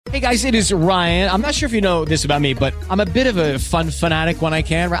Hey guys, it is Ryan. I'm not sure if you know this about me, but I'm a bit of a fun fanatic when I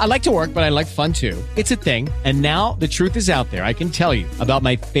can. I like to work, but I like fun too. It's a thing. And now the truth is out there. I can tell you about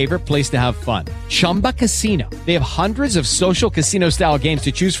my favorite place to have fun. Chumba Casino. They have hundreds of social casino style games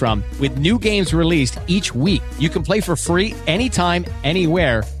to choose from with new games released each week. You can play for free anytime,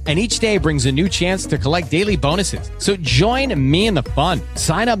 anywhere. And each day brings a new chance to collect daily bonuses. So join me in the fun.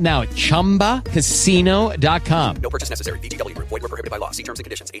 Sign up now at ChumbaCasino.com. No purchase necessary. VGW. Void where prohibited by law. See terms and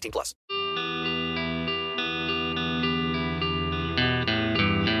conditions. 18+.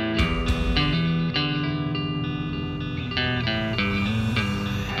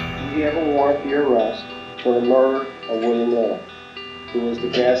 You have a warrant for your arrest for the murder of William Little, who was the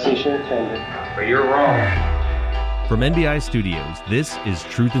gas station attendant. But you're wrong. From NBI Studios, this is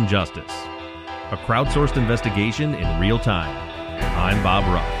Truth and Justice, a crowdsourced investigation in real time. I'm Bob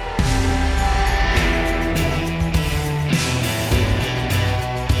Ruff.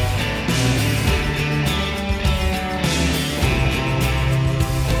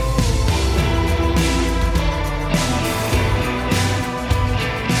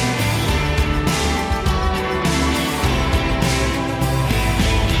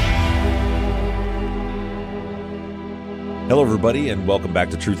 Hello, everybody, and welcome back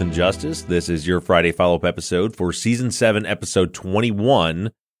to Truth and Justice. This is your Friday follow-up episode for Season 7, Episode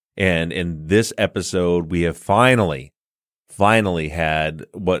 21. And in this episode, we have finally had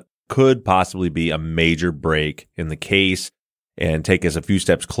what could possibly be a major break in the case and take us a few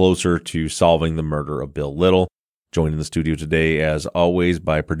steps closer to solving the murder of Bill Little. Joined in the studio today, as always,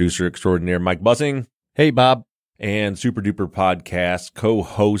 by producer extraordinaire Mike Bussing. Hey, Bob. And Super Duper Podcast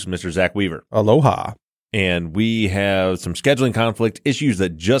co-host Mr. Zach Weaver. Aloha. And we have some scheduling conflict issues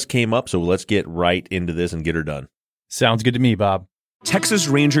that just came up, so let's get right into this and get her done. Sounds good to me, Bob. Texas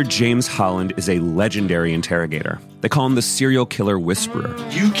Ranger James Holland is a legendary interrogator. They call him the serial killer whisperer.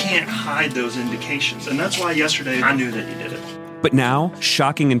 You can't hide those indications, and that's why yesterday I knew that you did it. But now,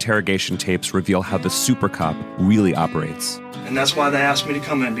 shocking interrogation tapes reveal how the super cop really operates. And that's why they asked me to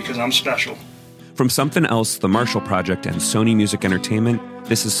come in, because I'm special. From Something Else, The Marshall Project, and Sony Music Entertainment,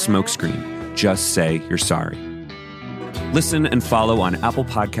 this is Smokescreen. Just say you're sorry. Listen and follow on Apple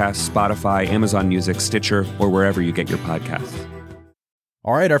Podcasts, Spotify, Amazon Music, Stitcher, or wherever you get your podcasts.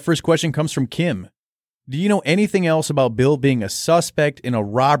 All right, our first question comes from Kim. Do you know anything else about Bill being a suspect in a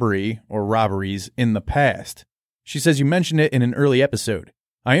robbery or robberies in the past? She says you mentioned it in an early episode.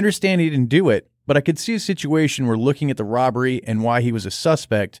 I understand he didn't do it, but I could see a situation where looking at the robbery and why he was a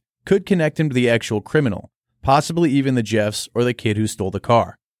suspect could connect him to the actual criminal, possibly even the Jeffs or the kid who stole the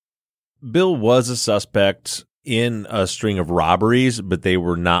car. Bill was a suspect in a string of robberies, but they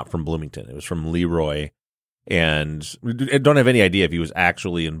were not from Bloomington. It was from Leroy. And I don't have any idea if he was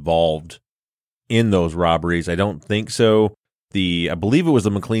actually involved in those robberies. I don't think so. I believe it was the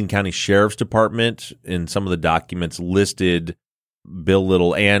McLean County Sheriff's Department in some of the documents listed Bill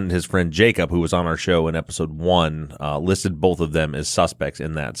Little and his friend Jacob, who was on our show in episode 1, listed both of them as suspects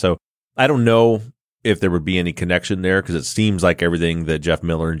in that. So I don't know if there would be any connection there, because it seems like everything that Jeff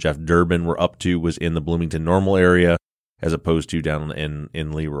Miller and Jeff Durbin were up to was in the Bloomington Normal area as opposed to down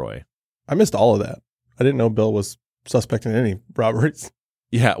in Leroy. I missed all of that. I didn't know Bill was suspect in any robberies.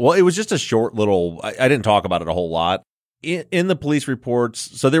 Yeah, well, it was just a short little, I didn't talk about it a whole lot. In the police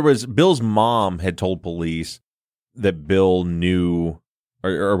reports, so there was, Bill's mom had told police that Bill knew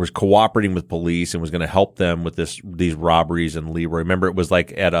or was cooperating with police and was going to help them with these robberies in Leroy. Remember, it was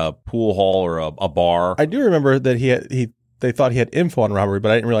like at a pool hall or a bar. I do remember that they thought he had info on robbery, but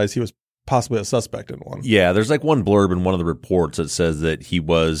I didn't realize he was possibly a suspect in one. Yeah, there's like one blurb in one of the reports that says that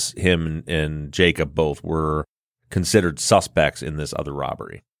him and Jacob both were considered suspects in this other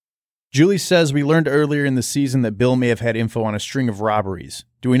robbery. Julie says we learned earlier in the season that Bill may have had info on a string of robberies.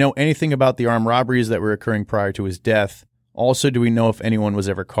 Do we know anything about the armed robberies that were occurring prior to his death? Also, do we know if anyone was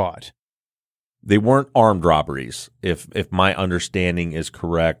ever caught? They weren't armed robberies, if my understanding is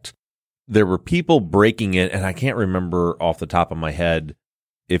correct. There were people breaking in, and I can't remember off the top of my head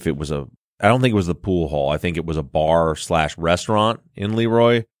if it was I don't think it was the pool hall. I think it was a bar/restaurant in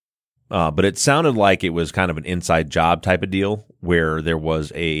Leroy. But it sounded like it was kind of an inside job type of deal where there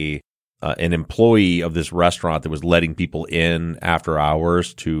was an employee of this restaurant that was letting people in after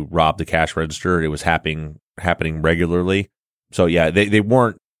hours to rob the cash register. It was happening regularly. So yeah, they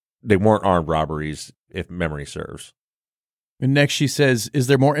weren't armed robberies, if memory serves. And next she says, is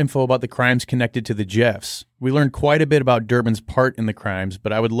there more info about the crimes connected to the Jeffs? We learned quite a bit about Durbin's part in the crimes,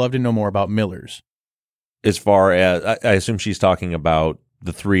 but I would love to know more about Miller's. As far as, I assume she's talking about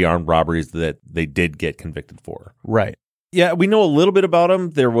the 3 armed robberies that they did get convicted for. Right. Yeah, we know a little bit about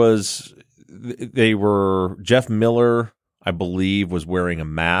them. They were Jeff Miller I believe, was wearing a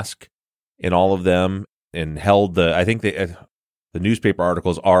mask in all of them and held the newspaper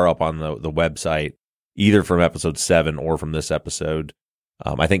articles are up on the website, either from episode 7 or from this episode.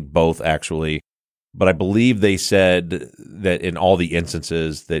 I think both, actually. But I believe they said that in all the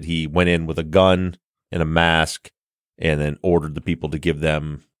instances that he went in with a gun and a mask and then ordered the people to give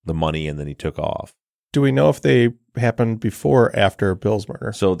them the money, and then he took off. Do we know if they happened before or after Bill's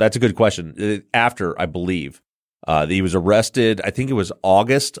murder? So that's a good question. After, I believe. He was arrested, I think it was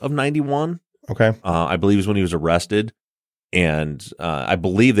August of 91. Okay. I believe is when he was arrested. And I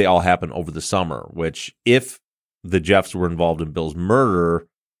believe they all happened over the summer, which if the Jeffs were involved in Bill's murder,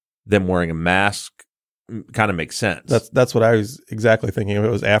 them wearing a mask kind of makes sense. That's what I was exactly thinking. If it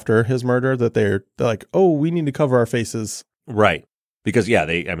was after his murder, that they're like, oh, we need to cover our faces. Right. Because, yeah,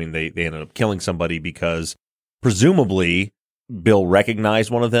 they ended up killing somebody because presumably Bill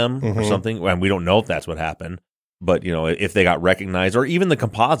recognized one of them or something. And we don't know if that's what happened. But, if they got recognized, or even the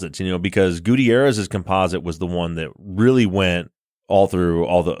composites, because Gutierrez's composite was the one that really went all through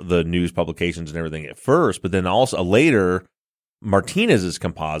all the news publications and everything at first. But then also later, Martinez's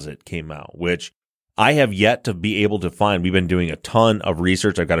composite came out, which I have yet to be able to find. We've been doing a ton of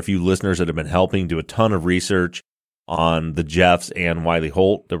research. I've got a few listeners that have been helping do a ton of research on the Jeffs and Wiley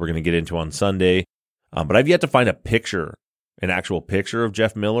Holt that we're going to get into on Sunday. But I've yet to find an actual picture of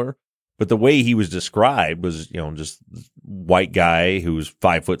Jeff Miller. But the way he was described was, just white guy who's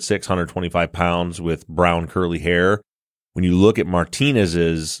 5'6", 125 pounds with brown curly hair. When you look at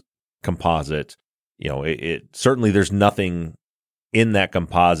Martinez's composite, it certainly there's nothing in that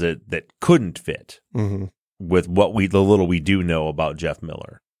composite that couldn't fit with the little we do know about Jeff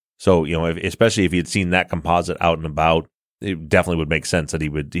Miller. So, especially if he had seen that composite out and about, it definitely would make sense that he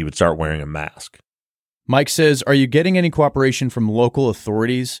would start wearing a mask. Mike says, are you getting any cooperation from local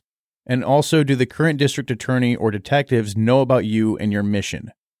authorities? And also, do the current district attorney or detectives know about you and your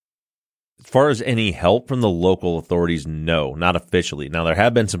mission? As far as any help from the local authorities, no, not officially. Now, there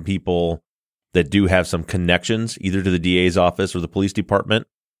have been some people that do have some connections, either to the DA's office or the police department,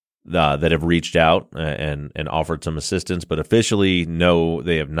 that have reached out and offered some assistance. But officially, no,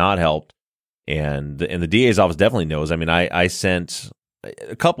 they have not helped. And the DA's office definitely knows. I mean, I sent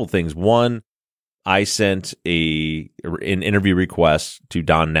a couple things. One, I sent an interview request to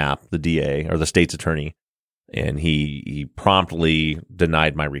Don Knapp, the DA, or the state's attorney, and he promptly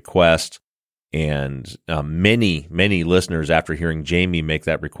denied my request. And many listeners, after hearing Jamie make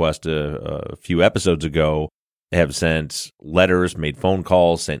that request a few episodes ago, have sent letters, made phone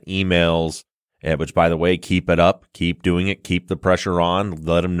calls, sent emails, which, by the way, keep it up, keep doing it, keep the pressure on,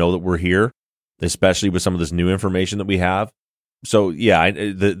 let them know that we're here, especially with some of this new information that we have. So, yeah,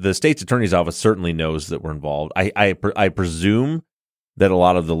 the state's attorney's office certainly knows that we're involved. I presume that a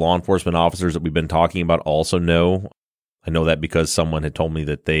lot of the law enforcement officers that we've been talking about also know. I know that because someone had told me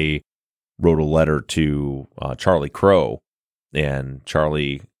that they wrote a letter to Charlie Crow, and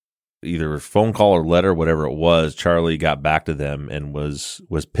Charlie, either phone call or letter, whatever it was, Charlie got back to them and was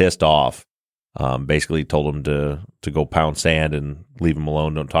pissed off. Basically told him to go pound sand and leave him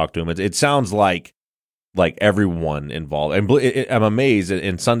alone, don't talk to him. It sounds like everyone involved. And I'm amazed,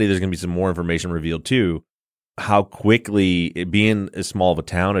 and Sunday there's going to be some more information revealed too, how quickly, being as small of a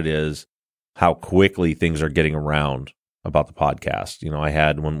town it is, how quickly things are getting around about the podcast. I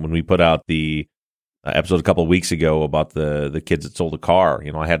had, when we put out the episode a couple of weeks ago about the kids that sold a car,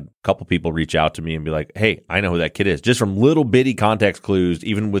 I had a couple people reach out to me and be like, hey, I know who that kid is. Just from little bitty context clues,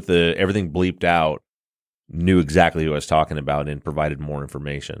 even with everything bleeped out, knew exactly who I was talking about and provided more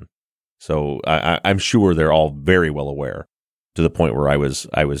information. So I'm sure they're all very well aware, to the point where I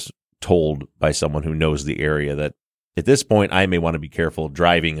was told by someone who knows the area that at this point I may want to be careful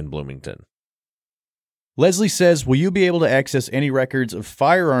driving in Bloomington. Leslie says, will you be able to access any records of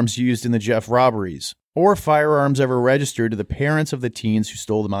firearms used in the Jeff robberies, or firearms ever registered to the parents of the teens who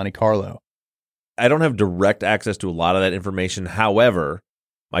stole the Monte Carlo? I don't have direct access to a lot of that information. However,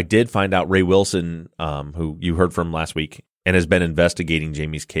 I did find out Ray Wilson, who you heard from last week, and has been investigating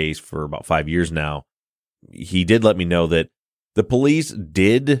Jamie's case for about 5 years now. He did let me know that the police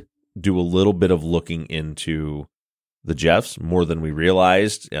did do a little bit of looking into the Jeffs, more than we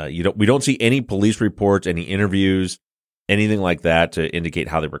realized. We don't see any police reports, any interviews, anything like that to indicate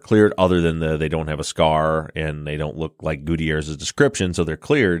how they were cleared, other than they don't have a scar and they don't look like Gutierrez's description, so they're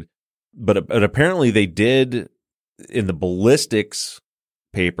cleared. But apparently they did, in the ballistics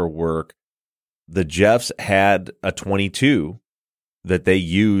paperwork, the Jeffs had a .22 that they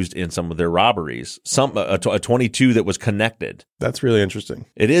used in some of their robberies. A .22 that was connected. That's really interesting.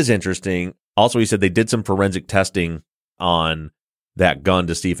 It is interesting. Also, he said they did some forensic testing on that gun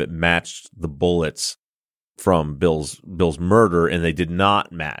to see if it matched the bullets from Bill's murder, and they did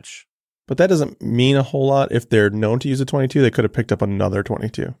not match. But that doesn't mean a whole lot. If they're known to use a 22, they could have picked up another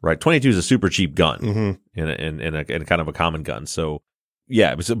 22. Right. 22 is a super cheap gun Mm-hmm. and a kind of a common gun. So,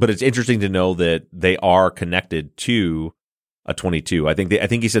 yeah, but it's interesting to know that they are connected to a 22. I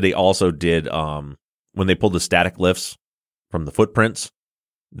think he said they also did when they pulled the static lifts from the footprints,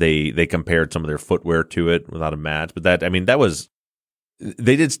 they compared some of their footwear to it without a match. But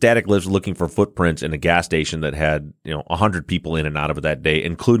they did static lifts looking for footprints in a gas station that had 100 people in and out of it that day,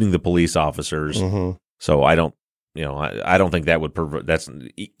 including the police officers. Mm-hmm. So I don't think that would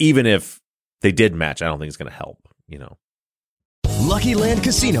even if they did match, I don't think it's going to help. Lucky Land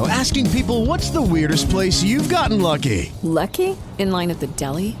Casino, asking people, what's the weirdest place you've gotten lucky? Lucky? In line at the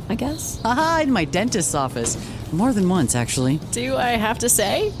deli, I guess? Aha, in my dentist's office. More than once, actually. Do I have to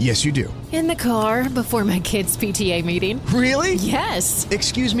say? Yes, you do. In the car before my kids' PTA meeting. Really? Yes.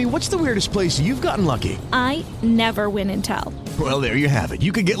 Excuse me, what's the weirdest place you've gotten lucky? I never win and tell. Well, there you have it.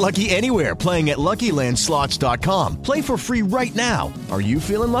 You can get lucky anywhere, playing at LuckyLandSlots.com. Play for free right now. Are you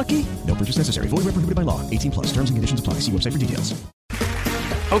feeling lucky? No purchase necessary. Void where prohibited by law. 18+. Terms and conditions apply. See website for details.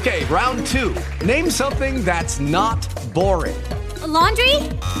 Okay, round two. Name something that's not boring. A laundry?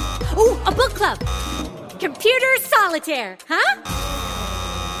 Ooh, a book club. Computer solitaire, huh?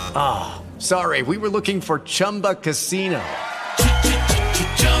 Ah, oh, sorry. We were looking for Chumba Casino.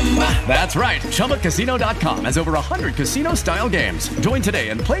 That's right. ChumbaCasino.com has over 100 casino-style games. Join today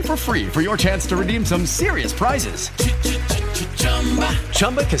and play for free for your chance to redeem some serious prizes.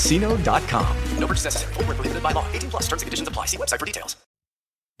 ChumbaCasino.com. No purchase necessary. Void where prohibited by law. 18+. Terms and conditions apply. See website for details.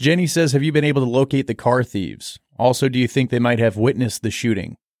 Jenny says, have you been able to locate the car thieves? Also, do you think they might have witnessed the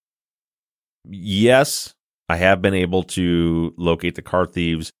shooting? Yes, I have been able to locate the car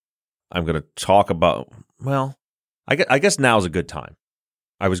thieves. I'm going to talk about, I guess now is a good time.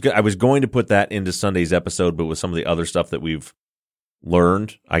 I was going to put that into Sunday's episode, but with some of the other stuff that we've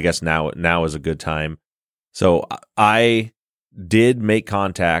learned, I guess now is a good time. So I did make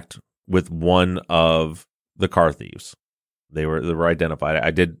contact with one of the car thieves. They were identified. I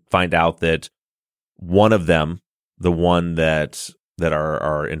did find out that one of them, the one that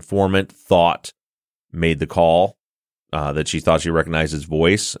our informant thought made the call, that she thought she recognized his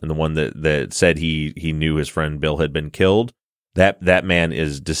voice, and the one that said he knew his friend Bill had been killed, that man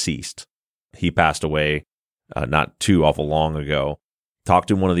is deceased. He passed away not too awful long ago. Talked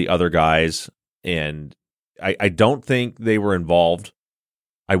to one of the other guys, and I don't think they were involved.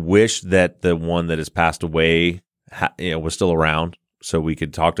 I wish that the one that has passed away was still around so we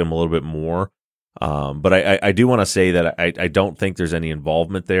could talk to him a little bit more. But I do want to say that I don't think there's any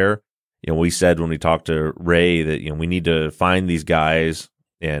involvement there. We said when we talked to Ray that, we need to find these guys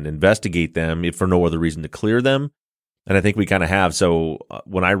and investigate them if for no other reason to clear them. And I think we kind of have. So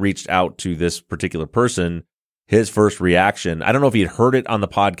when I reached out to this particular person, his first reaction, I don't know if he had heard it on the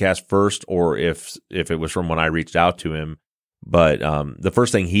podcast first or if it was from when I reached out to him. But the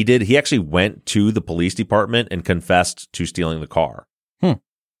first thing he did, he actually went to the police department and confessed to stealing the car.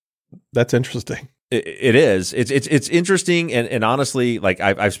 That's interesting. It is. It's interesting, and honestly, like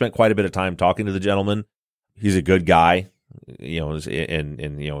I've spent quite a bit of time talking to the gentleman. He's a good guy, and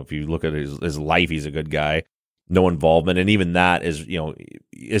if you look at his life, he's a good guy. No involvement, and even that is,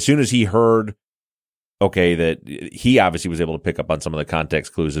 as soon as he heard, that he obviously was able to pick up on some of the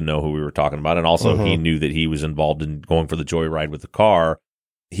context clues and know who we were talking about, and also he knew that he was involved in going for the joyride with the car.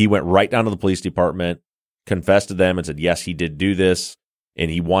 He went right down to the police department, confessed to them, and said yes, he did do this. And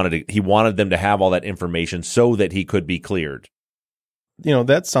he wanted them to have all that information so that he could be cleared.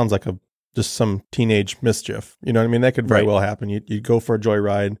 That sounds like just some teenage mischief. You know what I mean? That could very well happen. You go for a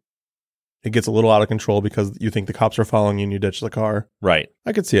joyride. It gets a little out of control because you think the cops are following you and you ditch the car. Right.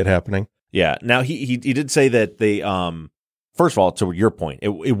 I could see it happening. Yeah. Now, he did say that they, first of all, to your point,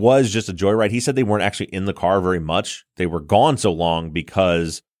 it was just a joyride. He said they weren't actually in the car very much. They were gone so long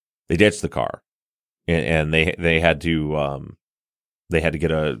because they ditched the car. And they had to... They had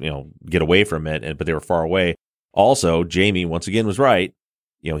to get away from it, but they were far away. Also, Jamie once again was right.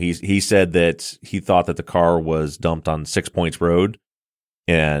 He said that he thought that the car was dumped on 6 Points Road,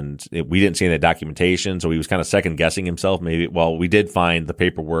 and we didn't see any documentation, so he was kind of second guessing himself. Maybe we did find the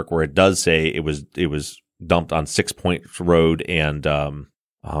paperwork where it does say it was dumped on 6 Points Road, and I'm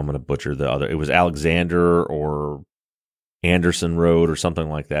going to butcher the other. It was Alexander or Anderson Road or something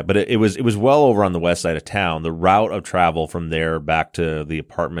like that. But it was well over on the west side of town. The route of travel from there back to the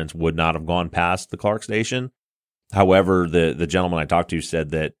apartments would not have gone past the Clark station. However, the gentleman I talked to said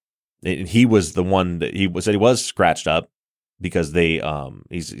that he was the one that he said he was scratched up because he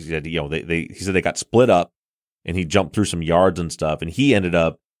said they got split up and he jumped through some yards and stuff, and he ended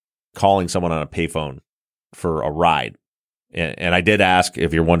up calling someone on a payphone for a ride. And I did ask,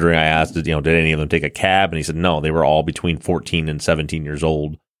 if you're wondering, I asked, did any of them take a cab? And he said, no, they were all between 14 and 17 years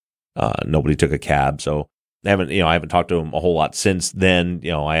old. Nobody took a cab. So I haven't talked to him a whole lot since then.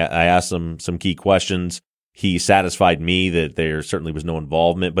 I asked him some key questions. He satisfied me that there certainly was no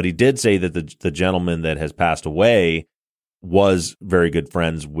involvement, but he did say that the gentleman that has passed away was very good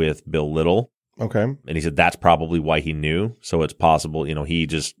friends with Bill Little. Okay. And he said that's probably why he knew. So it's possible, he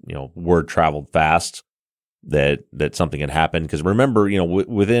just, word traveled fast that something had happened. Because remember,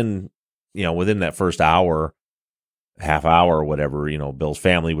 within that first hour, half hour or whatever, Bill's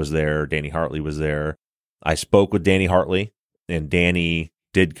family was there. Danny Hartley was there. I spoke with Danny Hartley, and Danny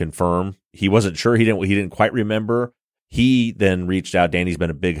did confirm. He wasn't sure. He didn't quite remember. He then reached out. Danny's been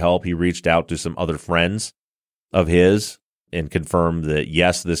a big help. He reached out to some other friends of his and confirmed that,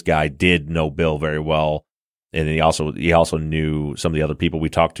 yes, this guy did know Bill very well. And then he also knew some of the other people we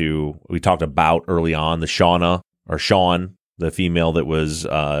talked about early on, Shawn, the female that was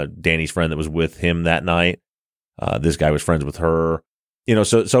Danny's friend that was with him that night. This guy was friends with her.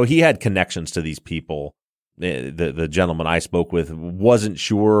 So he had connections to these people. The gentleman I spoke with wasn't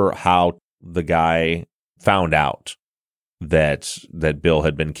sure how the guy found out that Bill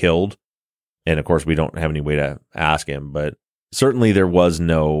had been killed. And of course, we don't have any way to ask him, but certainly there was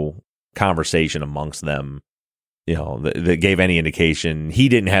no conversation amongst them, that gave any indication. He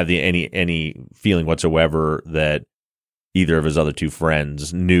didn't have any feeling whatsoever that either of his other two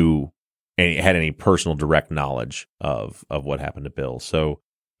friends knew and had any personal direct knowledge of what happened to Bill. So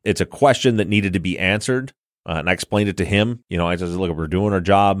it's a question that needed to be answered. And I explained it to him. I said, look, we're doing our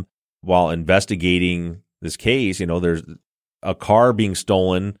job while investigating this case. There's a car being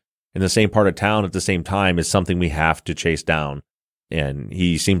stolen in the same part of town at the same time is something we have to chase down. And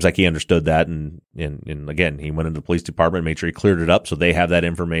he seems like he understood that. And again, he went into the police department, made sure he cleared it up so they have that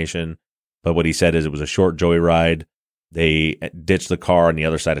information. But what he said is it was a short joyride. They ditched the car on the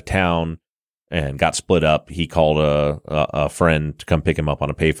other side of town and got split up. He called a friend to come pick him up on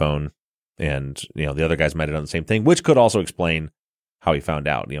a payphone. And, the other guys might have done the same thing, which could also explain how he found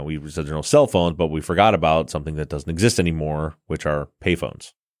out. We said there's no cell phones, but we forgot about something that doesn't exist anymore, which are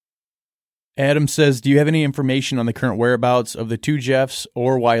payphones. Adam says, do you have any information on the current whereabouts of the two Jeffs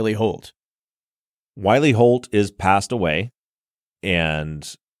or Wiley Holt? Wiley Holt is passed away,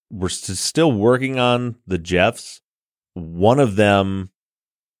 and we're still working on the Jeffs. One of them,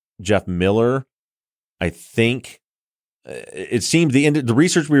 Jeff Miller, I think, it seems the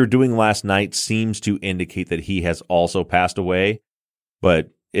research we were doing last night seems to indicate that he has also passed away, but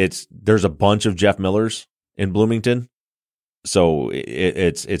there's a bunch of Jeff Millers in Bloomington, so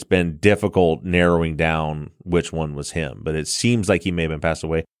it's been difficult narrowing down which one was him. But it seems like he may have been passed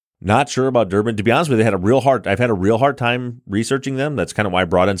away. Not sure about Durbin. To be honest with you, I've had a real hard time researching them. That's kind of why I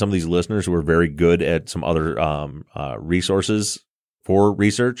brought in some of these listeners who are very good at some other resources for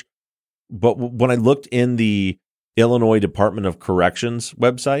research. But when I looked in the Illinois Department of Corrections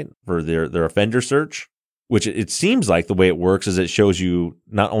website for their offender search, which it seems like the way it works is it shows you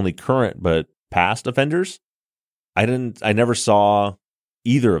not only current but past offenders. I never saw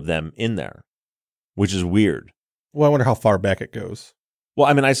either of them in there, which is weird. Well, I wonder how far back it goes. Well,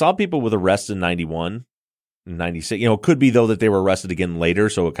 I mean, I saw people with arrests in 91, 96. It could be though that they were arrested again later,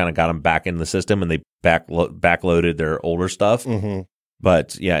 so it kind of got them back in the system and they backloaded their older stuff. Mm-hmm.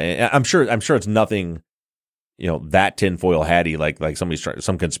 But yeah, I'm sure it's nothing, that tinfoil hatty like somebody's trying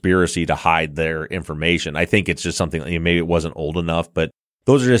some conspiracy to hide their information. I think it's just something maybe it wasn't old enough, but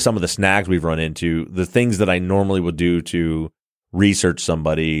those are just some of the snags we've run into. The things that I normally would do to research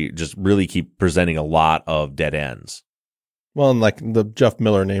somebody just really keep presenting a lot of dead ends. Well, and like the Jeff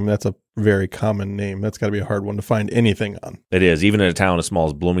Miller name, that's a very common name. That's got to be a hard one to find anything on. It is. Even in a town as small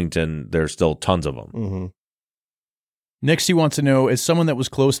as Bloomington, there's still tons of them. Mm-hmm. Next, he wants to know, as someone that was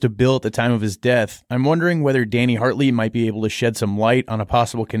close to Bill at the time of his death, I'm wondering whether Danny Hartley might be able to shed some light on a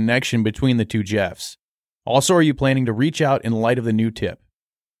possible connection between the two Jeffs. Also, are you planning to reach out in light of the new tip?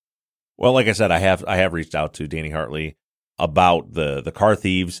 Well, like I said, I have reached out to Danny Hartley about the car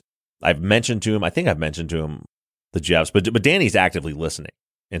thieves. I think I've mentioned to him the Jeffs, but Danny's actively listening.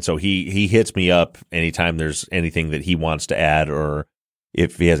 And so he hits me up anytime there's anything that he wants to add or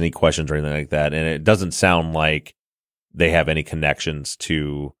if he has any questions or anything like that. And it doesn't sound like they have any connections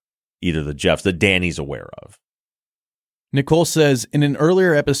to either the Jeffs that Danny's aware of. Nicole says, in an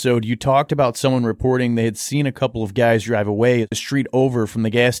earlier episode, you talked about someone reporting they had seen a couple of guys drive away the street over from the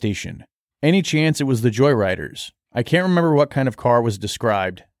gas station. Any chance it was the Joyriders? I can't remember what kind of car was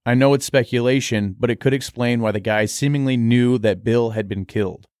described. I know it's speculation, but it could explain why the guys seemingly knew that Bill had been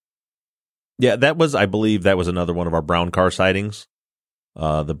killed. Yeah, I believe that was another one of our brown car sightings.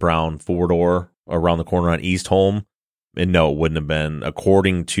 The brown four-door around the corner on East Home. And no, it wouldn't have been,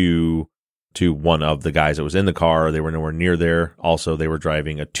 according to one of the guys that was in the car. They were nowhere near there. Also, they were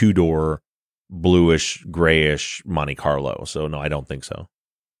driving a 2-door bluish, grayish Monte Carlo. So no, I don't think so.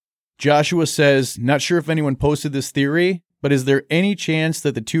 Joshua says, not sure if anyone posted this theory, but is there any chance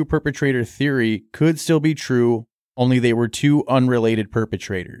that the two perpetrator theory could still be true, only they were two unrelated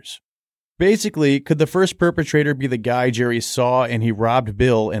perpetrators? Basically, could the first perpetrator be the guy Jerry saw and he robbed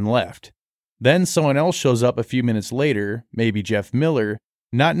Bill and left? Then someone else shows up a few minutes later, maybe Jeff Miller,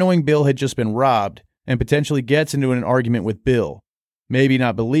 not knowing Bill had just been robbed, and potentially gets into an argument with Bill, maybe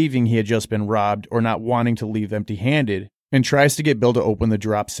not believing he had just been robbed or not wanting to leave empty-handed, and tries to get Bill to open the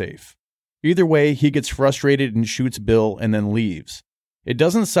drop safe. Either way, he gets frustrated and shoots Bill and then leaves. It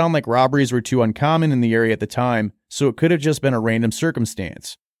doesn't sound like robberies were too uncommon in the area at the time, so it could have just been a random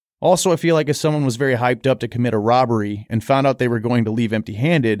circumstance. Also, I feel like if someone was very hyped up to commit a robbery and found out they were going to leave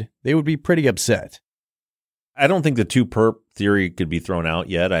empty-handed, they would be pretty upset. I don't think the two perp theory could be thrown out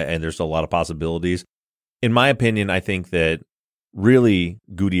yet, and there's a lot of possibilities. In my opinion, I think that really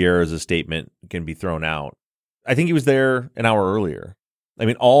Gutierrez's statement can be thrown out. I think he was there an hour earlier. I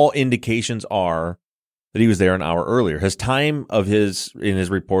mean, all indications are that he was there an hour earlier. His time in his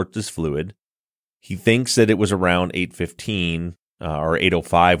report is fluid. He thinks that it was around 8:15 or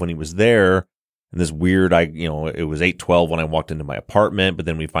 8:05 when he was there. And this weird, it was 8:12 when I walked into my apartment, but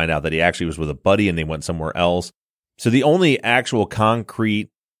then we find out that he actually was with a buddy and they went somewhere else. So the only actual concrete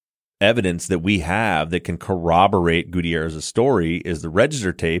evidence that we have that can corroborate Gutierrez's story is the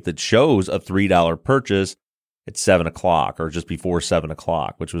register tape that shows a $3 purchase at 7 o'clock or just before 7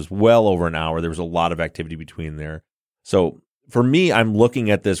 o'clock, which was well over an hour. There was a lot of activity between there. So for me, I'm looking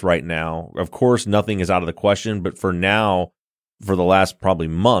at this right now. Of course, nothing is out of the question, but for now, for the last probably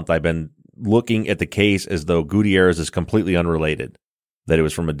month, I've been looking at the case as though Gutierrez is completely unrelated, that it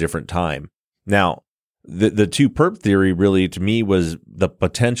was from a different time. Now, the two perp theory really, to me, was the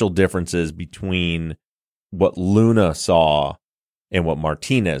potential differences between what Luna saw and what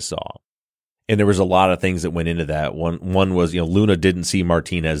Martinez saw. And there was a lot of things that went into that. One was, Luna didn't see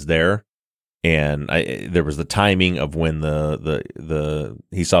Martinez there. And there was the timing of when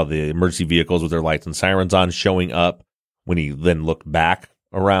he saw the emergency vehicles with their lights and sirens on showing up when he then looked back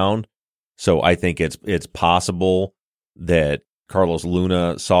around. So I think it's possible that Carlos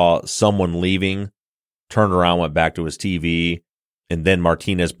Luna saw someone leaving, turned around, went back to his TV, and then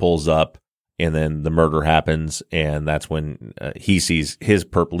Martinez pulls up, and then the murder happens, and that's when he sees his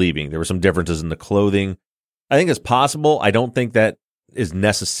perp leaving. There were some differences in the clothing. I think it's possible. I don't think that is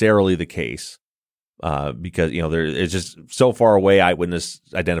necessarily the case because, it's just so far away. Eyewitness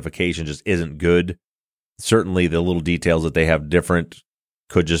identification just isn't good. Certainly the little details that they have different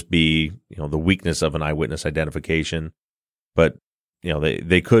could just be, the weakness of an eyewitness identification. But,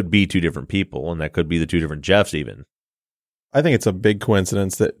 they could be two different people, and that could be the two different Jeffs even. I think it's a big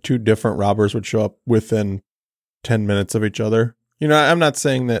coincidence that two different robbers would show up within 10 minutes of each other. I'm not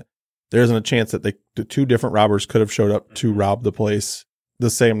saying that there isn't a chance that the two different robbers could have showed up to rob the place the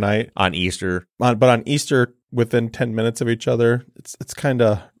same night. On Easter. But on Easter, within 10 minutes of each other, it's kind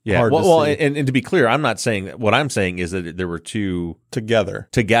of hard to see. And to be clear, I'm not saying, what I'm saying is that there were two together.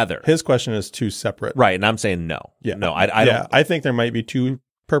 His question is two separate. Right, and I'm saying no. Yeah. No, I don't. I think there might be two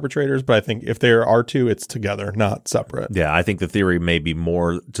perpetrators, but I think if there are two, it's together, not separate. Yeah, I think the theory may be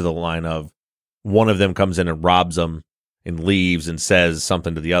more to the line of one of them comes in and robs them and leaves and says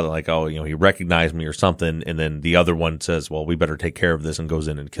something to the other, like, oh, he recognized me or something, and then the other one says, well, we better take care of this, and goes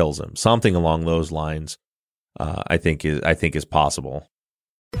in and kills him. Something along those lines, I think is possible.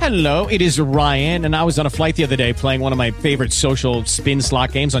 Hello, it is Ryan, and I was on a flight the other day playing one of my favorite social spin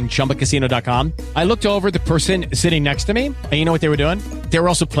slot games on ChumbaCasino.com. I looked over at the person sitting next to me, and you know what they were doing? They were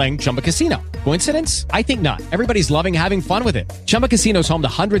also playing Chumba Casino. Coincidence? I think not. Everybody's loving having fun with it. Chumba Casino is home to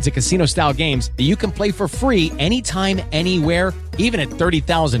hundreds of casino-style games that you can play for free anytime, anywhere, even at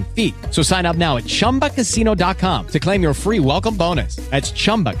 30,000 feet. So sign up now at ChumbaCasino.com to claim your free welcome bonus. That's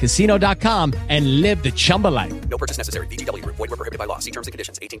ChumbaCasino.com and live the Chumba life. No purchase necessary. VGW. Void where prohibited by law. See terms and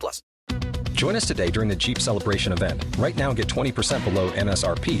conditions. 18+. Join us today during the Jeep Celebration event. Right now, get 20% below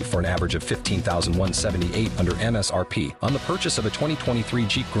MSRP for an average of $15,178 under MSRP on the purchase of a 2023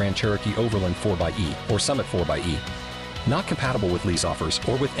 Jeep Grand Cherokee Overland 4xE or Summit 4xE. Not compatible with lease offers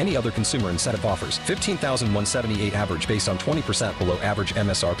or with any other consumer incentive offers. $15,178 average based on 20% below average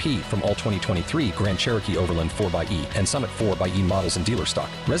MSRP from all 2023 Grand Cherokee Overland 4xE and Summit 4xE models in dealer stock.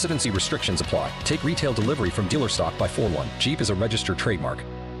 Residency restrictions apply. Take retail delivery from dealer stock by 4/1. Jeep is a registered trademark.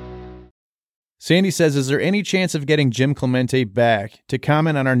 Sandy says, is there any chance of getting Jim Clemente back to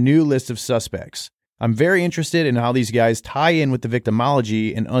comment on our new list of suspects? I'm very interested in how these guys tie in with the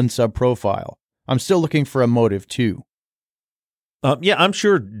victimology and unsub profile. I'm still looking for a motive too. Yeah, I'm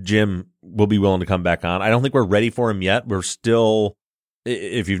sure Jim will be willing to come back on. I don't think we're ready for him yet. We're still,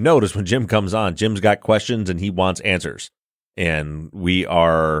 if you've noticed, when Jim comes on, Jim's got questions and he wants answers. And we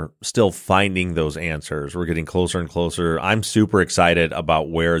are still finding those answers. We're getting closer and closer. I'm super excited about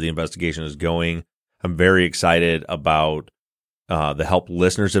where the investigation is going. I'm very excited about the help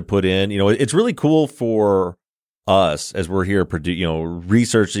listeners have put in. It's really cool for us as we're here,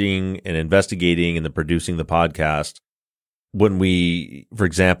 researching and investigating and then producing the podcast. When we, for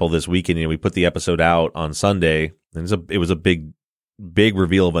example, this weekend, we put the episode out on Sunday, and it was a big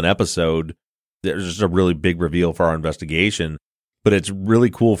reveal of an episode. There's just a really big reveal for our investigation, but it's really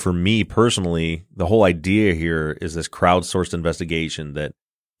cool for me personally. The whole idea here is this crowdsourced investigation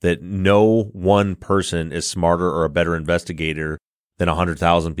that no one person is smarter or a better investigator than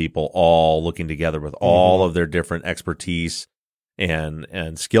 100,000 people all looking together with all of their different expertise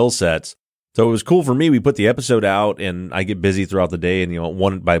and skill sets. So it was cool for me. We put the episode out, and I get busy throughout the day,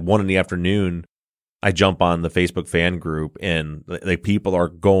 and by 1 in the afternoon, I jump on the Facebook fan group, and people are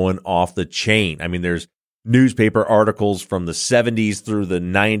going off the chain. I mean, there's newspaper articles from the 70s through the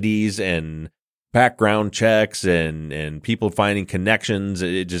 90s, and background checks, and people finding connections.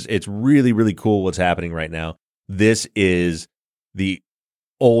 It's really, really cool what's happening right now. This is the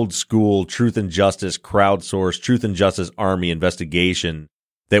old school Truth and Justice crowdsourced Truth and Justice Army investigation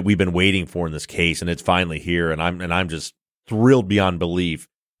that we've been waiting for in this case, and it's finally here. And I'm just thrilled beyond belief.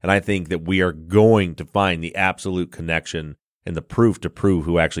 And I think that we are going to find the absolute connection and the proof to prove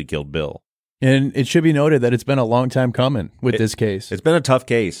who actually killed Bill. And it should be noted that it's been a long time coming with this case. It's been a tough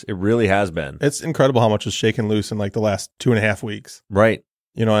case. It really has been. It's incredible how much was shaken loose in the last 2.5 weeks. Right.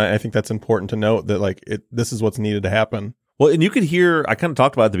 I think that's important to note that this is what's needed to happen. Well, and you could hear, I kind of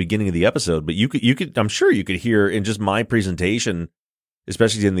talked about it at the beginning of the episode, but you could, I'm sure you could hear in just my presentation,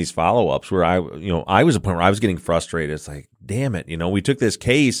 especially in these follow-ups, where I was at a point where I was getting frustrated. It's like, damn it, we took this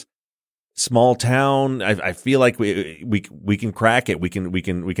case, small town. I feel like we can crack it. We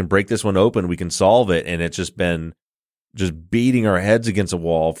can break this one open. We can solve it. And it's just been beating our heads against a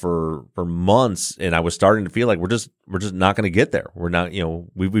wall for months. And I was starting to feel like we're just not going to get there. We're not,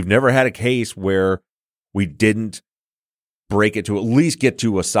 we've never had a case where we didn't break it to at least get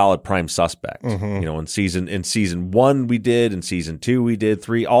to a solid prime suspect. In season 1 we did, in season 2 we did,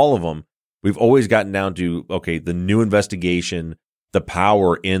 3, all of them. We've always gotten down to, okay, the new investigation, the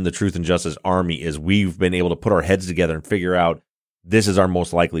power in the Truth and Justice Army is we've been able to put our heads together and figure out this is our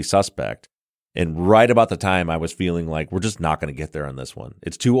most likely suspect. And right about the time I was feeling like we're just not going to get there on this one.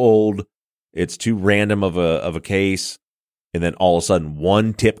 It's too old. It's too random of a case. And then all of a sudden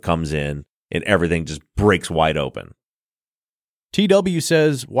one tip comes in and everything just breaks wide open. TW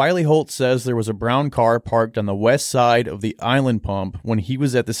says, Wiley Holt says there was a brown car parked on the west side of the island pump when he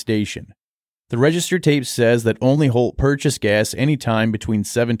was at the station. The registered tape says that only Holt purchased gas anytime between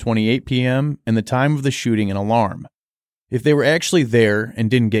 7:28 p.m. and the time of the shooting and alarm. If they were actually there and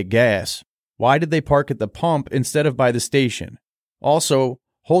didn't get gas, why did they park at the pump instead of by the station? Also,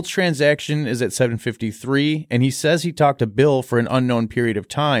 Holt's transaction is at 7:53, and he says he talked to Bill for an unknown period of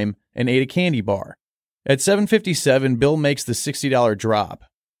time and ate a candy bar. At 7:57, Bill makes the $60 drop.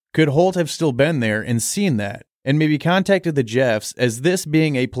 Could Holt have still been there and seen that, and maybe contacted the Jeffs as this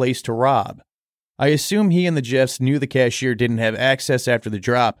being a place to rob? I assume he and the Jeffs knew the cashier didn't have access after the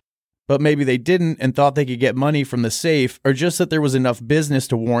drop, but maybe they didn't and thought they could get money from the safe, or just that there was enough business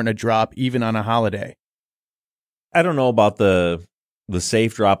to warrant a drop even on a holiday. I don't know about the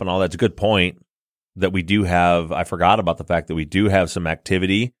safe drop and all that. It's a good point that we do have. I forgot about the fact that we do have some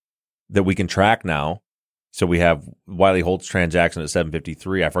activity that we can track now. So we have Wiley Holt's transaction at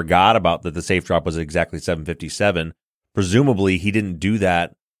 7:53. I forgot about that the safe drop was exactly 7:57. Presumably he didn't do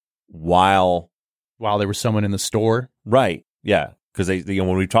that while there was someone in the store. Right. Yeah. Because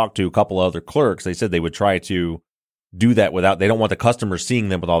when we talked to a couple other clerks, they said they would try to do that they don't want the customers seeing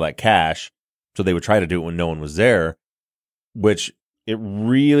them with all that cash. So they would try to do it when no one was there, which it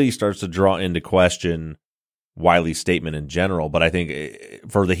really starts to draw into question Wiley's statement in general. But I think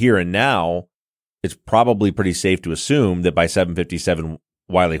for the here and now, it's probably pretty safe to assume that by 7:57,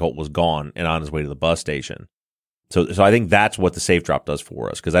 Wiley Holt was gone and on his way to the bus station. So I think that's what the safe drop does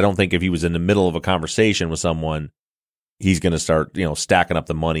for us, because I don't think if he was in the middle of a conversation with someone, he's going to start, stacking up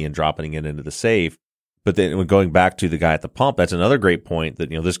the money and dropping it into the safe. But then going back to the guy at the pump, that's another great point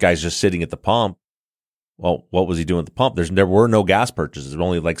that, this guy's just sitting at the pump. Well, what was he doing at the pump? There were no gas purchases. There were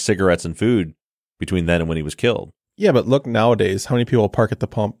only like cigarettes and food between then and when he was killed. Yeah, but look nowadays, how many people park at the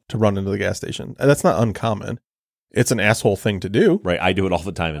pump to run into the gas station? And that's not uncommon. It's an asshole thing to do. Right. I do it all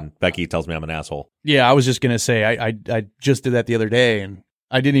the time, and Becky tells me I'm an asshole. Yeah, I was just going to say, I just did that the other day, and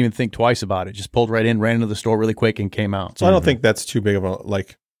I didn't even think twice about it. Just pulled right in, ran into the store really quick, and came out. So I don't think that's too big of a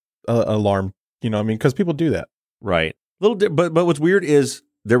alarm. You know what I mean? Because people do that. Right. But what's weird is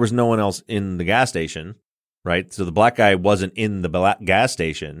there was no one else in the gas station, right? So the black guy wasn't in the gas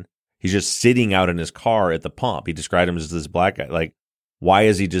station. He's just sitting out in his car at the pump. He described him as this black guy. Like, why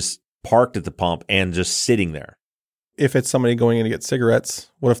is he just parked at the pump and just sitting there? If it's somebody going in to get cigarettes,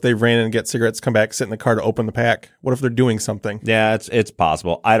 what if they ran in and get cigarettes, come back, sit in the car to open the pack? What if they're doing something? Yeah, it's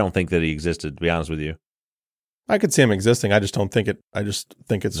possible. I don't think that he existed, to be honest with you. I could see him existing. I just don't think it. I just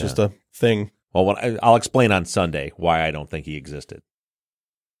think it's just a thing. Well, I'll explain on Sunday why I don't think he existed.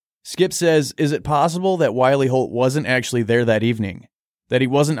 Skip says, is it possible that Wiley Holt wasn't actually there that evening? That he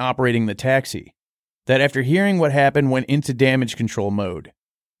wasn't operating the taxi? That after hearing what happened went into damage control mode?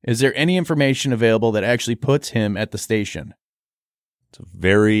 Is there any information available that actually puts him at the station? It's a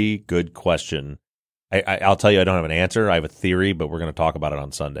very good question. I'll tell you, I don't have an answer. I have a theory, but we're going to talk about it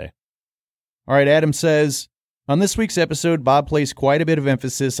on Sunday. All right, Adam says, on this week's episode, Bob placed quite a bit of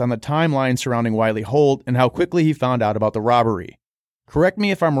emphasis on the timeline surrounding Wiley Holt and how quickly he found out about the robbery. Correct me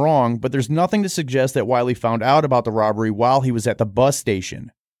if I'm wrong, but there's nothing to suggest that Wiley found out about the robbery while he was at the bus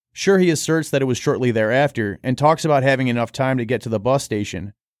station. Sure, he asserts that it was shortly thereafter and talks about having enough time to get to the bus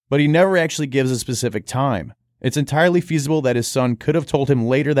station, but he never actually gives a specific time. It's entirely feasible that his son could have told him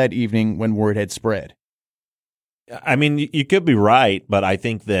later that evening when word had spread. I mean, you could be right, but I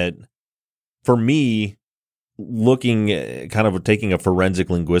think that for me, looking kind of taking a forensic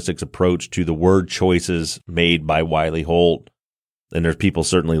linguistics approach to the word choices made by Wiley Holt, and there's people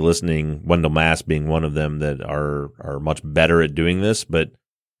certainly listening, Wendell Mass being one of them, that are much better at doing this. But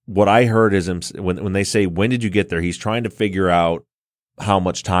what I heard is when they say, when did you get there? He's trying to figure out how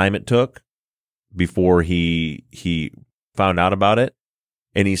much time it took before he found out about it.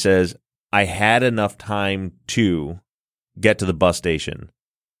 And he says, I had enough time to get to the bus station.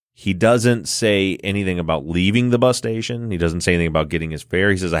 He doesn't say anything about leaving the bus station. He doesn't say anything about getting his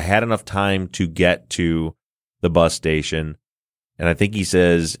fare. He says, I had enough time to get to the bus station. And I think he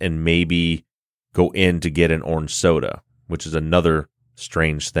says, and maybe go in to get an orange soda, which is another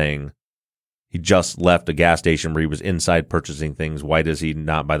strange thing. He just left a gas station where he was inside purchasing things. Why does he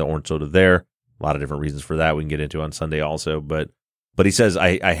not buy the orange soda there? A lot of different reasons for that we can get into on Sunday also. But he says,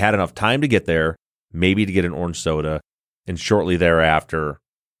 I had enough time to get there, maybe to get an orange soda, and shortly thereafter,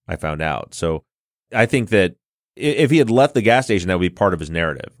 I found out. So I think that if he had left the gas station, that would be part of his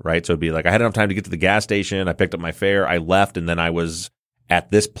narrative, right? So it'd be like, I had enough time to get to the gas station, I picked up my fare, I left, and then I was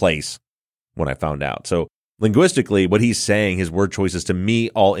at this place when I found out. So linguistically, what he's saying, his word choices to me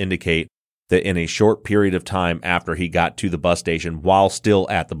all indicate that in a short period of time after he got to the bus station, while still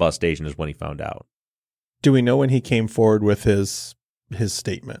at the bus station, is when he found out. Do we know when he came forward with his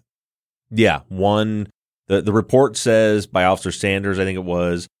statement? Yeah. The report says by Officer Sanders, I think it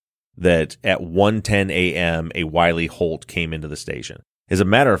was, that at 1:10 a.m., a Wiley Holt came into the station. As a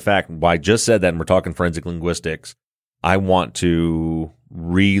matter of fact, I just said that, and we're talking forensic linguistics, I want to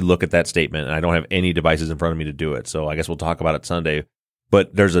re-look at that statement, and I don't have any devices in front of me to do it, so I guess we'll talk about it Sunday.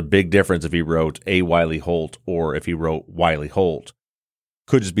 But there's a big difference if he wrote a Wiley Holt or if he wrote Wiley Holt.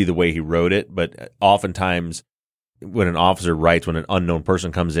 Could just be the way he wrote it, but oftentimes when an officer writes, when an unknown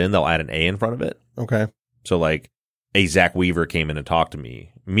person comes in, they'll add an A in front of it. Okay. So like, a Zach Weaver came in and talked to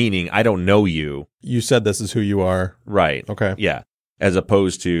me, meaning I don't know you. You said this is who you are. Right. Okay. Yeah. As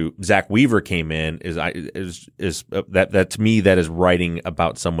opposed to Zach Weaver came in is that to me, that is writing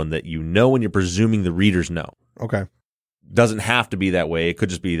about someone that you know and you're presuming the readers know. Okay. Doesn't have to be that way. It could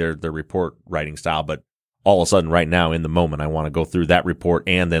just be their report writing style. But all of a sudden right now in the moment, I want to go through that report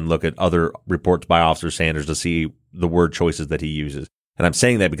and then look at other reports by Officer Sanders to see the word choices that he uses. And I'm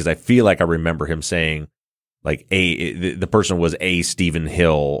saying that because I feel like I remember him saying, like the person was a Stephen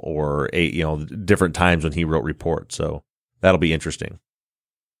Hill or different times when he wrote reports. So that'll be interesting.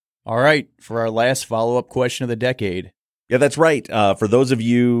 All right. For our last follow-up question of the decade. Yeah, that's right. For those of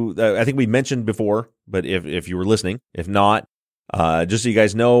you, I think we mentioned before, but if you were listening, if not, just so you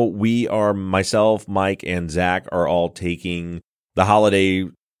guys know, we are, myself, Mike, and Zach are all taking the holiday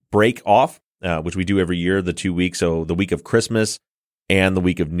break off, which we do every year, the 2 weeks. So the week of Christmas and the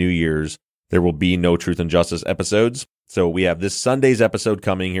week of New Year's. There will be no Truth and Justice episodes. So we have this Sunday's episode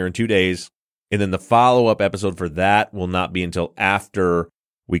coming here in 2 days. And then the follow-up episode for that will not be until after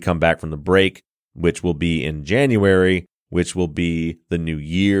we come back from the break, which will be in January, which will be the new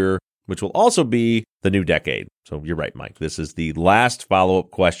year, which will also be the new decade. So you're right, Mike. This is the last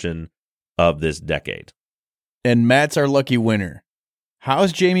follow-up question of this decade. And Matt's our lucky winner.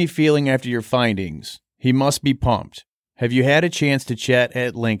 How's Jamie feeling after your findings? He must be pumped. Have you had a chance to chat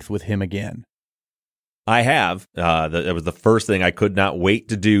at length with him again? I have. That was the first thing I could not wait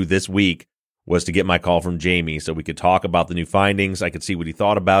to do this week, was to get my call from Jamie so we could talk about the new findings. I could see what he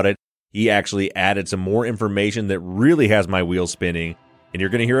thought about it. He actually added some more information that really has my wheels spinning, and you're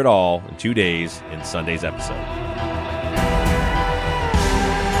going to hear it all in 2 days in Sunday's episode.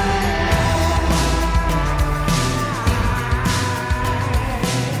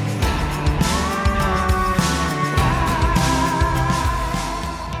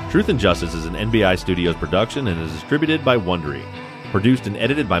 Truth and Justice is an NBI Studios production and is distributed by Wondery. Produced and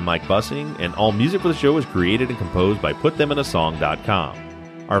edited by Mike Bussing, and all music for the show is created and composed by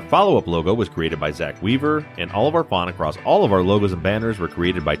PutThemInASong.com. Our follow-up logo was created by Zach Weaver, and all of our font across all of our logos and banners were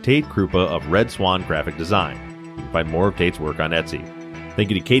created by Tate Krupa of Red Swan Graphic Design. You can find more of Tate's work on Etsy. Thank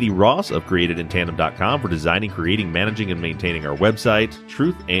you to Katie Ross of CreatedInTandem.com for designing, creating, managing, and maintaining our website,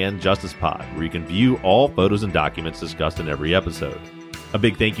 Truth and Justice Pod, where you can view all photos and documents discussed in every episode. A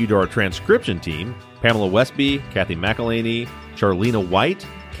big thank you to our transcription team, Pamela Westby, Kathy McElhaney, Charlena White,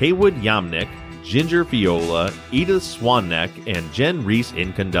 Kaywood Yamnick, Ginger Fiola, Edith Swanneck, and Jen Reese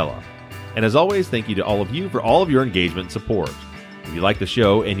in Candela. And as always, thank you to all of you for all of your engagement and support. If you like the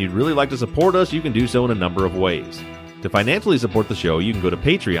show and you'd really like to support us, you can do so in a number of ways. To financially support the show, you can go to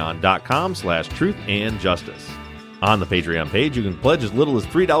patreon.com/truthandjustice. On the Patreon page, you can pledge as little as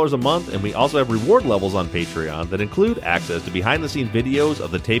 $3 a month, and we also have reward levels on Patreon that include access to behind-the-scenes videos of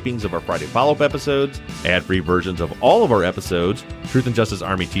the tapings of our Friday Follow-Up episodes, ad-free versions of all of our episodes, Truth and Justice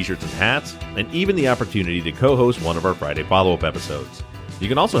Army t-shirts and hats, and even the opportunity to co-host one of our Friday Follow-Up episodes. You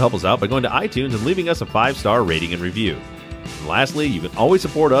can also help us out by going to iTunes and leaving us a 5-star rating and review. And lastly, you can always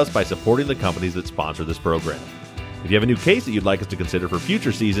support us by supporting the companies that sponsor this program. If you have a new case that you'd like us to consider for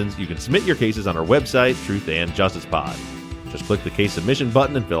future seasons, you can submit your cases on our website, Truth and Justice Pod. Just click the case submission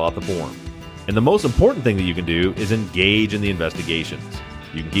button and fill out the form. And the most important thing that you can do is engage in the investigations.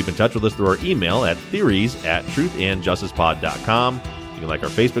 You can keep in touch with us through our email at theories@truthandjusticepod.com. You can like our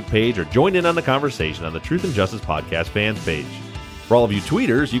Facebook page or join in on the conversation on the Truth and Justice Podcast fans page. For all of you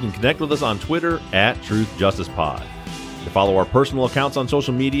tweeters, you can connect with us on Twitter @TruthJusticePod. To follow our personal accounts on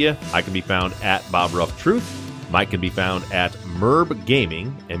social media, I can be found @BobRuffTruth. Mike can be found at Murb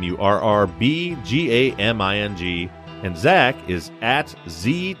Gaming, MURRBGAMING, and Zach is at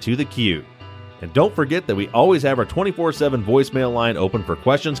Z2TheQ. And don't forget that we always have our 24/7 voicemail line open for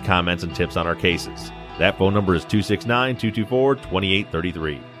questions, comments, and tips on our cases. That phone number is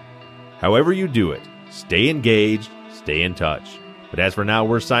 269-224-2833. However you do it, stay engaged, stay in touch. But as for now,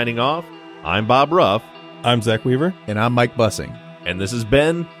 we're signing off. I'm Bob Ruff. I'm Zach Weaver. And I'm Mike Bussing. And this has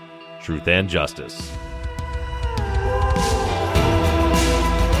been Truth and Justice.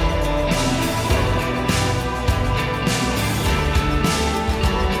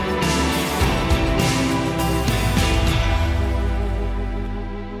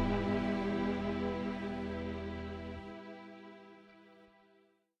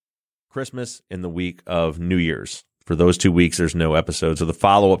 Christmas in the week of New Year's. For those 2 weeks, there's no episode. So the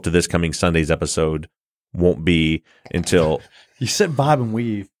follow-up to this coming Sunday's episode won't be until... You said Bob and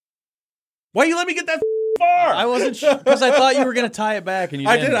Weave. Why you let me get that far? I wasn't sure, because I thought you were going to tie it back. And you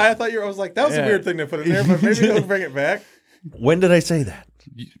didn't. I thought I was like, that was a weird thing to put in there, but maybe we'll bring it back. When did I say that?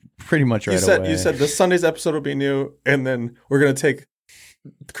 Pretty much right away. You said this Sunday's episode will be new, and then we're going to take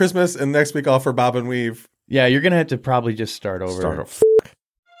Christmas and next week off for Bob and Weave. Yeah, you're going to have to probably just start over.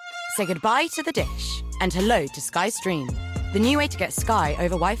 Say goodbye to the dish and hello to Sky Stream, the new way to get Sky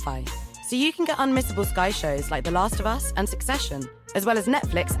over Wi-Fi. So you can get unmissable Sky shows like The Last of Us and Succession, as well as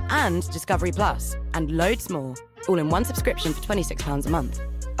Netflix and Discovery Plus, and loads more, all in one subscription for £26 a month.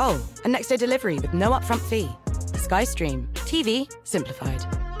 Oh, and next day delivery with no upfront fee. Sky Stream. TV simplified.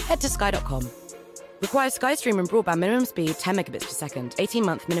 Head to sky.com. Requires Sky Stream and broadband minimum speed 10 megabits per second.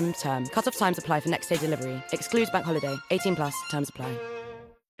 18-month minimum term. Cut-off times apply for next day delivery. Excludes bank holiday. 18 plus. Terms apply.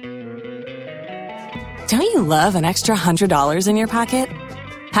 Don't you love an extra $100 in your pocket?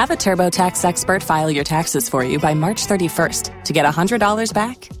 Have a TurboTax expert file your taxes for you by March 31st to get $100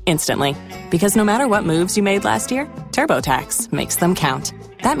 back instantly. Because no matter what moves you made last year, TurboTax makes them count.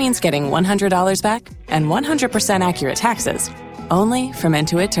 That means getting $100 back and 100% accurate taxes, only from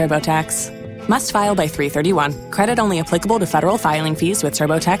Intuit TurboTax. Must file by 3/31. Credit only applicable to federal filing fees with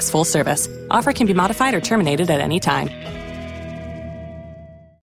TurboTax full service. Offer can be modified or terminated at any time.